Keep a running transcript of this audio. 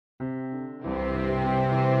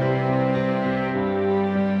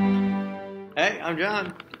I'm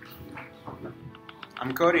John.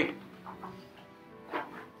 I'm Cody.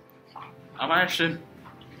 I'm Ashton.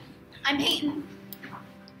 I'm Peyton.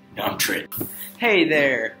 I'm Trent. Hey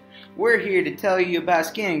there. We're here to tell you about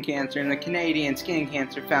skin cancer and the Canadian Skin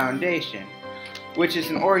Cancer Foundation, which is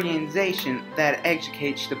an organization that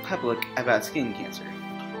educates the public about skin cancer.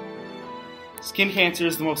 Skin cancer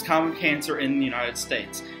is the most common cancer in the United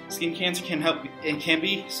States. Skin cancer can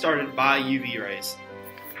be started by UV rays.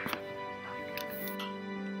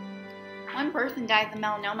 One person dies of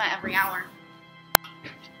melanoma every hour.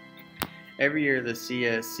 Every year, the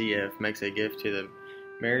CSCF makes a gift to the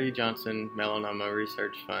Mary Johnson Melanoma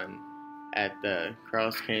Research Fund at the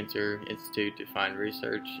Cross Cancer Institute to fund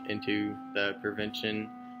research into the prevention,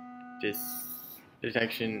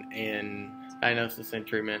 detection, and diagnosis and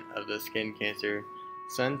treatment of the skin cancer,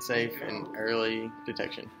 safe and early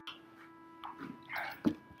detection.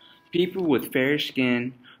 People with fair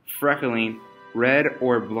skin, freckling, red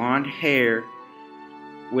or blonde hair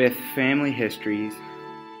with family histories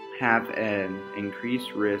have an increased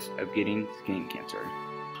risk of getting skin cancer.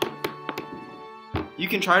 You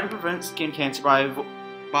can try to prevent skin cancer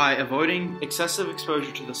by avoiding excessive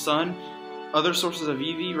exposure to the sun, other sources of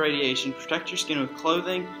UV radiation. Protect your skin with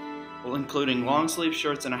clothing, including long sleeve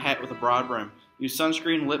shirts and a hat with a broad brim. Use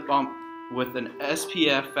sunscreen, lip balm with an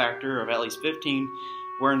SPF factor of at least 15,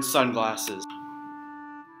 wearing sunglasses.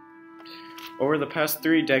 Over the past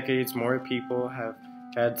 3 decades, more people have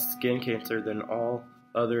had skin cancer than all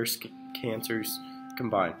other cancers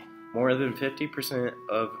combined. More than 50%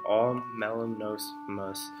 of all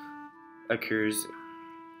melanomas occurs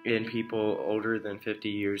in people older than 50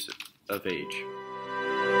 years of age.